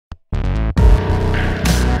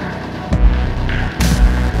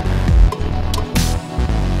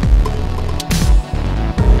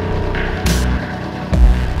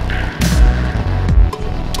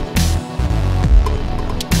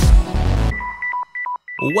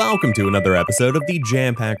Welcome to another episode of the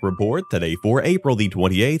Jampack Report, today for April the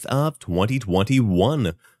 28th of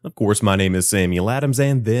 2021. Of course, my name is Samuel Adams,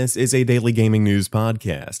 and this is a daily gaming news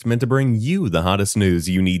podcast meant to bring you the hottest news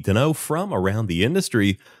you need to know from around the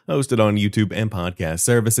industry. Hosted on YouTube and podcast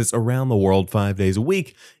services around the world 5 days a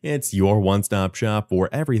week, it's your one-stop shop for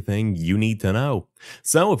everything you need to know.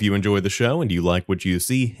 So if you enjoy the show and you like what you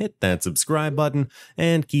see, hit that subscribe button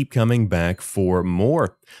and keep coming back for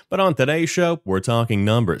more. But on today's show, we're talking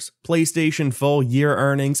numbers, PlayStation full year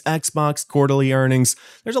earnings, Xbox quarterly earnings.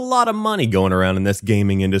 There's a lot of money going around in this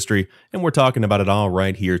gaming industry, and we're talking about it all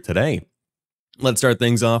right here today. Let's start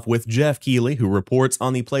things off with Jeff Keighley, who reports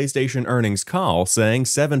on the PlayStation earnings call, saying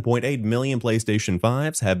 7.8 million PlayStation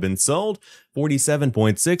 5s have been sold,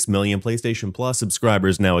 47.6 million PlayStation Plus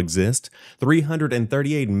subscribers now exist,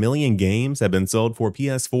 338 million games have been sold for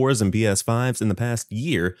PS4s and PS5s in the past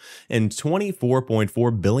year, and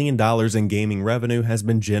 $24.4 billion in gaming revenue has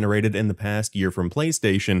been generated in the past year from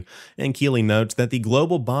PlayStation. And Keighley notes that the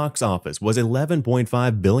global box office was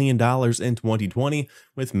 $11.5 billion in 2020,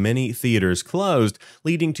 with many theaters closed,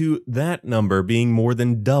 leading to that number being more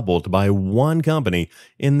than doubled by one company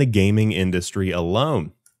in the gaming industry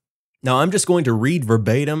alone. Now, I'm just going to read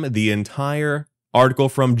verbatim the entire article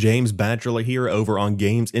from James Batchelor here over on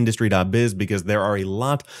gamesindustry.biz because there are a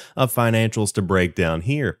lot of financials to break down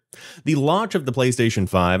here. The launch of the PlayStation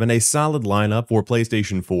 5 and a solid lineup for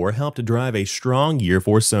PlayStation 4 helped drive a strong year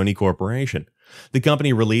for Sony Corporation. The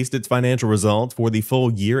company released its financial results for the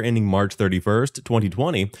full year ending March 31st,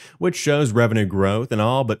 2020, which shows revenue growth in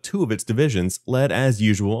all but two of its divisions, led as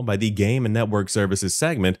usual by the Game and Network Services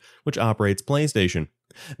segment, which operates PlayStation.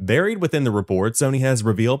 Buried within the report, Sony has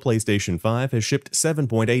revealed PlayStation 5 has shipped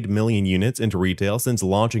 7.8 million units into retail since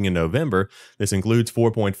launching in November. This includes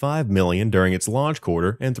 4.5 million during its launch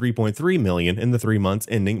quarter and 3.3 million in the 3 months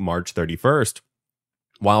ending March 31st.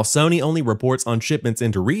 While Sony only reports on shipments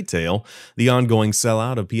into retail, the ongoing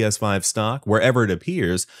sellout of PS5 stock, wherever it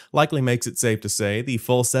appears, likely makes it safe to say the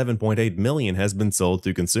full 7.8 million has been sold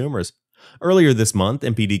to consumers. Earlier this month,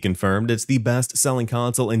 MPD confirmed it's the best-selling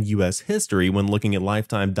console in US history when looking at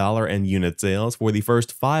lifetime dollar and unit sales for the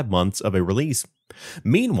first 5 months of a release.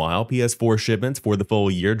 Meanwhile, PS4 shipments for the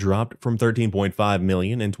full year dropped from 13.5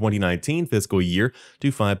 million in 2019 fiscal year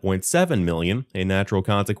to 5.7 million, a natural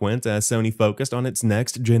consequence as Sony focused on its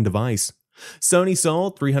next-gen device. Sony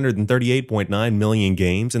sold 338.9 million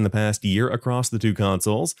games in the past year across the two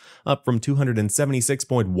consoles, up from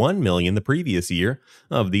 276.1 million the previous year.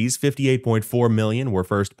 Of these, 58.4 million were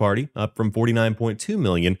first-party, up from 49.2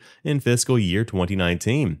 million in fiscal year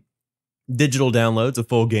 2019. Digital downloads of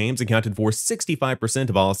full games accounted for 65%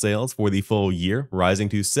 of all sales for the full year, rising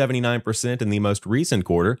to 79% in the most recent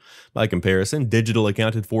quarter. By comparison, digital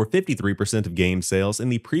accounted for 53% of game sales in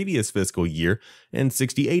the previous fiscal year and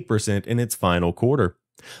 68% in its final quarter.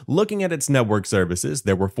 Looking at its network services,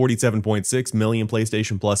 there were 47.6 million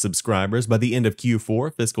PlayStation Plus subscribers by the end of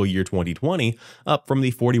Q4 fiscal year 2020, up from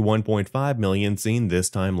the 41.5 million seen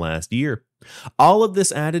this time last year. All of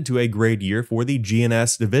this added to a great year for the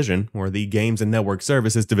GNS division, or the Games and Network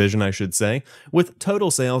Services division I should say, with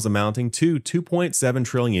total sales amounting to 2.7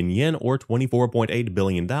 trillion yen or $24.8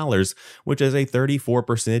 billion, which is a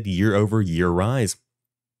 34% year-over-year rise.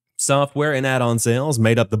 Software and add-on sales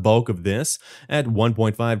made up the bulk of this at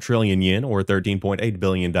 1.5 trillion yen or $13.8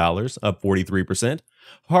 billion, up 43%.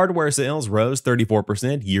 Hardware sales rose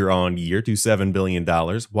 34% year-on-year to $7 billion,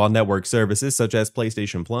 while network services such as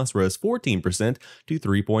PlayStation Plus rose 14% to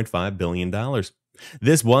 $3.5 billion.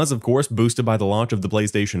 This was, of course, boosted by the launch of the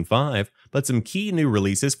PlayStation 5, but some key new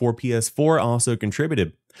releases for PS4 also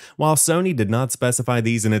contributed. While Sony did not specify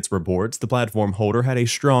these in its reports, the platform holder had a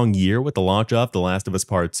strong year with the launch of The Last of Us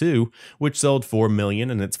Part 2, which sold 4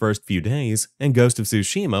 million in its first few days, and Ghost of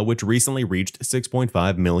Tsushima, which recently reached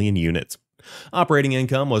 6.5 million units. Operating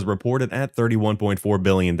income was reported at $31.4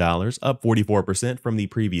 billion, up 44% from the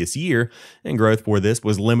previous year, and growth for this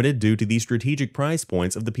was limited due to the strategic price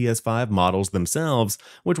points of the PS5 models themselves,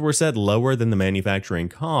 which were set lower than the manufacturing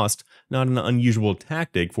cost, not an unusual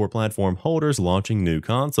tactic for platform holders launching new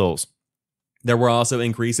consoles. There were also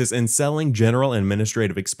increases in selling, general, and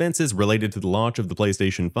administrative expenses related to the launch of the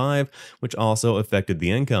PlayStation 5, which also affected the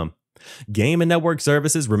income. Game and Network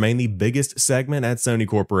Services remain the biggest segment at Sony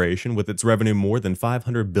Corporation, with its revenue more than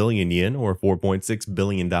 500 billion yen or $4.6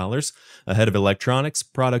 billion, ahead of Electronics,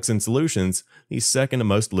 Products and Solutions, the second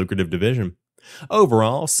most lucrative division.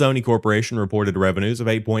 Overall, Sony Corporation reported revenues of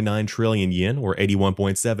 8.9 trillion yen, or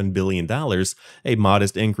 $81.7 billion, a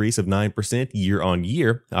modest increase of 9% year on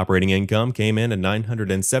year. Operating income came in at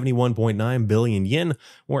 971.9 billion yen,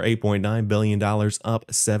 or $8.9 billion, up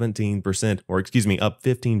 17%, up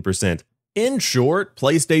 15%. In short,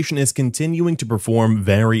 PlayStation is continuing to perform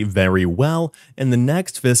very, very well, and the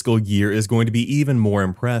next fiscal year is going to be even more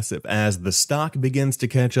impressive as the stock begins to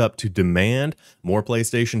catch up to demand. More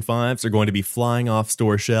PlayStation 5s are going to be flying off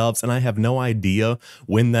store shelves, and I have no idea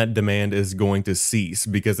when that demand is going to cease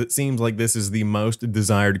because it seems like this is the most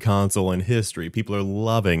desired console in history. People are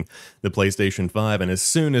loving the PlayStation 5, and as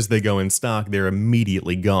soon as they go in stock, they're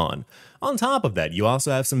immediately gone. On top of that, you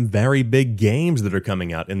also have some very big games that are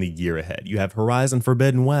coming out in the year ahead. You have Horizon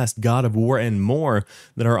Forbidden West, God of War, and more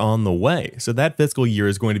that are on the way. So that fiscal year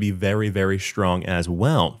is going to be very, very strong as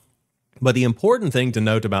well. But the important thing to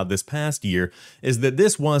note about this past year is that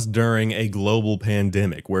this was during a global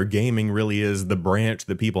pandemic where gaming really is the branch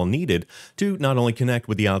that people needed to not only connect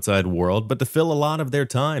with the outside world, but to fill a lot of their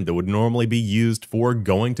time that would normally be used for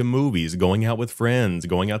going to movies, going out with friends,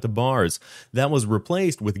 going out to bars. That was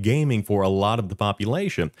replaced with gaming for a lot of the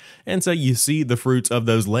population. And so you see the fruits of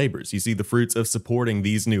those labors. You see the fruits of supporting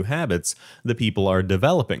these new habits that people are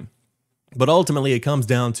developing. But ultimately, it comes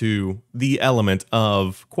down to the element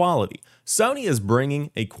of quality. Sony is bringing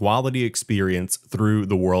a quality experience through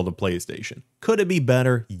the world of PlayStation. Could it be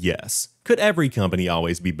better? Yes. Could every company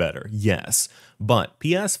always be better? Yes. But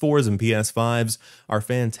PS4s and PS5s are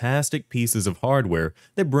fantastic pieces of hardware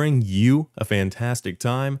that bring you a fantastic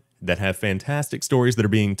time, that have fantastic stories that are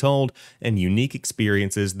being told, and unique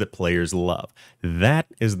experiences that players love. That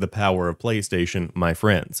is the power of PlayStation, my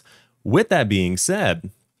friends. With that being said,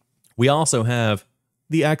 we also have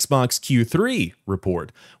the Xbox Q3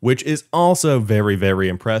 report, which is also very, very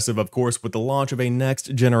impressive. Of course, with the launch of a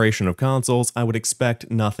next generation of consoles, I would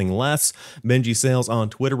expect nothing less. Benji Sales on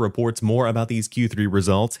Twitter reports more about these Q3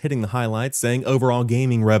 results, hitting the highlights, saying overall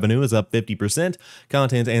gaming revenue is up 50%,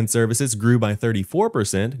 content and services grew by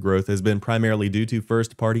 34%. Growth has been primarily due to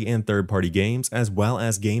first-party and third-party games, as well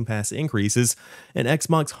as Game Pass increases, and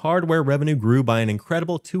Xbox hardware revenue grew by an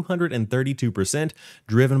incredible 232%,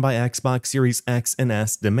 driven by Xbox Series X and S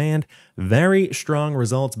demand. Very strong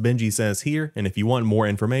results, Benji says here, and if you want more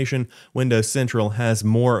information, Windows Central has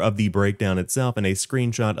more of the breakdown itself and a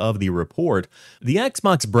screenshot of the report. The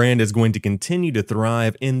Xbox brand is going to continue to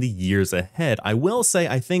thrive in the years ahead. I will say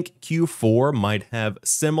I think Q4 might have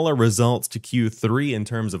similar results to Q3 in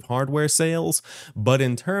terms of hardware sales, but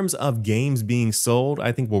in terms of games being sold,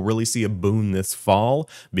 I think we'll really see a boom this fall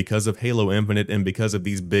because of Halo Infinite and because of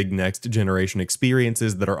these big next generation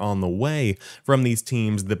experiences that are on the way from these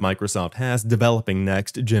teams that Microsoft has developing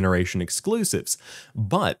next generation exclusives.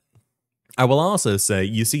 But I will also say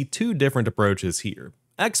you see two different approaches here.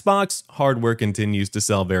 Xbox hardware continues to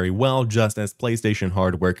sell very well, just as PlayStation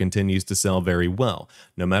hardware continues to sell very well.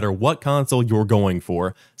 No matter what console you're going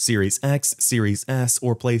for, Series X, Series S,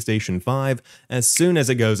 or PlayStation 5, as soon as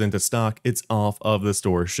it goes into stock, it's off of the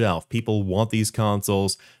store shelf. People want these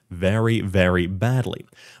consoles very, very badly.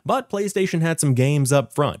 But PlayStation had some games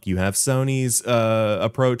up front. You have Sony's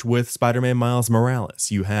approach with Spider-Man Miles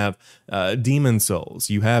Morales. You have Demon's Souls.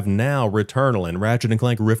 You have now Returnal and Ratchet &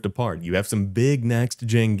 Clank Rift Apart. You have some big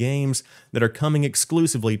next-gen games that are coming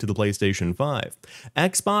exclusively to the PlayStation 5.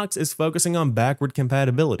 Xbox is focusing on backward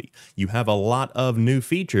compatibility. You have a lot of new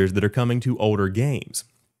features that are coming to older games.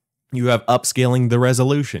 You have upscaling the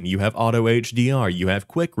resolution, you have auto HDR, you have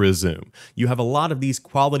quick resume, you have a lot of these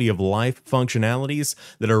quality of life functionalities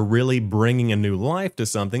that are really bringing a new life to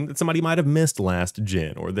something that somebody might have missed last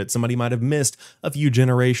gen or that somebody might have missed a few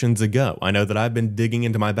generations ago. I know that I've been digging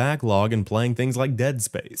into my backlog and playing things like Dead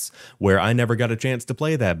Space, where I never got a chance to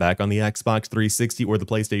play that back on the Xbox 360 or the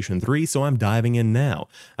PlayStation 3, so I'm diving in now.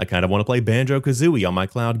 I kind of want to play Banjo-Kazooie on my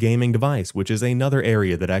cloud gaming device, which is another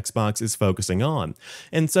area that Xbox is focusing on.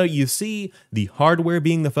 And so you see the hardware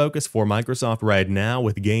being the focus for Microsoft right now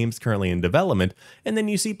with games currently in development, and then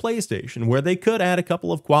you see PlayStation, where they could add a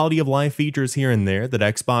couple of quality of life features here and there that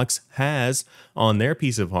Xbox has on their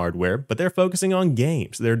piece of hardware, but they're focusing on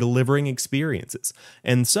games. They're delivering experiences.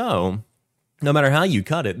 And so no matter how you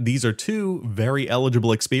cut it, these are two very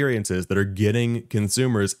eligible experiences that are getting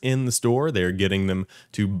consumers in the store. They're getting them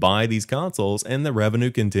to buy these consoles, and the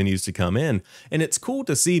revenue continues to come in. And it's cool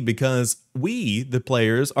to see because we, the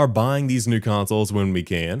players, are buying these new consoles when we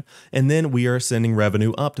can, and then we are sending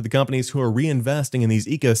revenue up to the companies who are reinvesting in these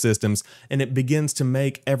ecosystems, and it begins to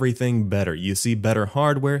make everything better. You see better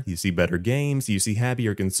hardware, you see better games, you see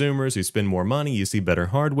happier consumers who spend more money, you see better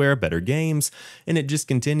hardware, better games, and it just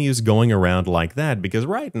continues going around like that, because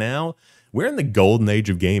right now We're in the golden age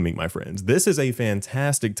of gaming, my friends. This is a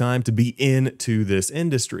fantastic time to be into this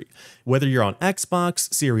industry. Whether you're on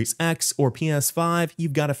Xbox, Series X, or PS5,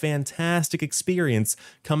 you've got a fantastic experience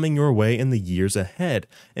coming your way in the years ahead,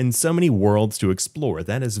 and so many worlds to explore.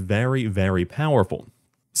 That is very, very powerful.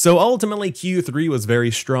 So ultimately, Q3 was very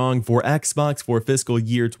strong for Xbox for fiscal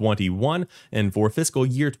year 21, and for fiscal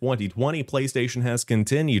year 2020, PlayStation has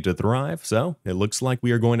continued to thrive, so it looks like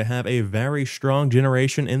we are going to have a very strong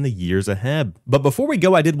generation in the years ahead. But before we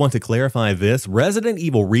go, I did want to clarify this. Resident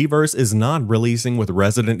Evil Reverse is not releasing with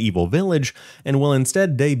Resident Evil Village, and will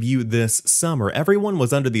instead debut this summer. Everyone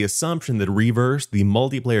was under the assumption that Reverse, the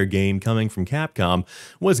multiplayer game coming from Capcom,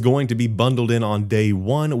 was going to be bundled in on day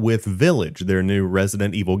one with Village, their new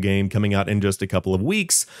Resident Evil game coming out in just a couple of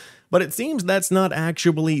weeks, but it seems that's not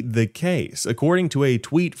actually the case. According to a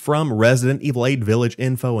tweet from Resident Evil 8 Village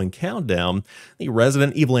Info and Countdown, the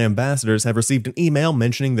Resident Evil ambassadors have received an email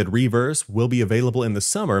mentioning that Reverse will be available in the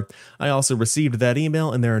summer. I also received that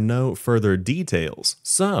email and there are no further details.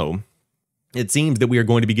 So it seems that we are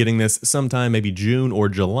going to be getting this sometime maybe June or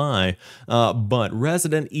July, but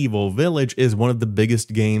Resident Evil Village is one of the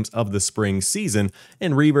biggest games of the spring season,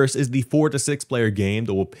 and Reverse is the 4 to 6 player game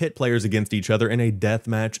that will pit players against each other in a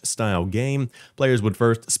deathmatch style game. Players would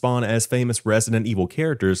first spawn as famous Resident Evil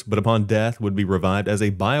characters, but upon death would be revived as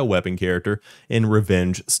a bioweapon character in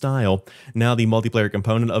revenge style. Now the multiplayer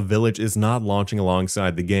component of Village is not launching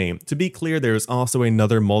alongside the game. To be clear, there is also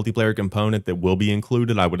another multiplayer component that will be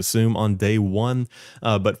included, I would assume, on day one,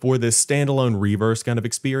 but for this standalone Reverse kind of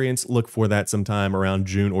experience, look for that sometime around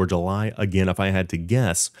June or July, again if I had to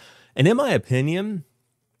guess. And in my opinion,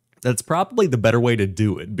 that's probably the better way to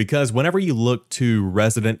do it, because whenever you look to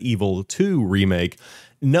Resident Evil 2 Remake,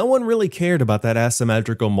 no one really cared about that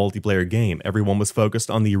asymmetrical multiplayer game. Everyone was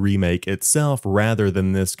focused on the remake itself rather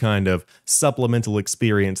than this kind of supplemental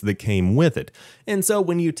experience that came with it. And so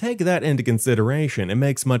when you take that into consideration, it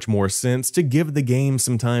makes much more sense to give the game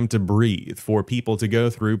some time to breathe, for people to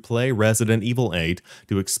go through, play Resident Evil 8,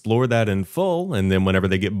 to explore that in full, and then whenever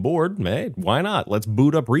they get bored, hey, why not? Let's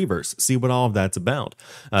boot up Reverse, see what all of that's about.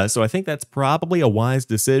 So I think that's probably a wise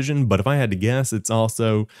decision, but if I had to guess, it's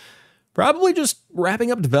also probably just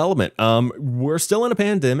wrapping up development. We're still in a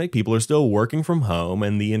pandemic, people are still working from home,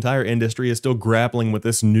 and the entire industry is still grappling with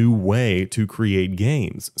this new way to create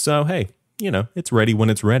games. So hey, you know, it's ready when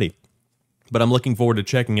it's ready. But I'm looking forward to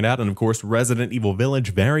checking it out, and of course, Resident Evil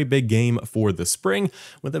Village, very big game for the spring,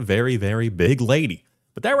 with a very, very big lady.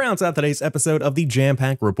 But that rounds out today's episode of the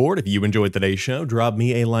Jampack Report. If you enjoyed today's show, drop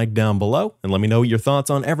me a like down below and let me know your thoughts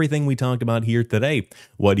on everything we talked about here today.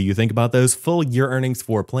 What do you think about those full year earnings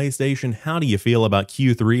for PlayStation? How do you feel about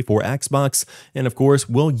Q3 for Xbox? And of course,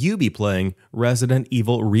 will you be playing Resident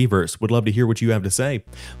Evil Reverse? Would love to hear what you have to say.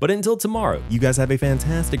 But until tomorrow, you guys have a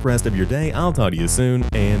fantastic rest of your day. I'll talk to you soon,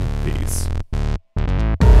 and peace.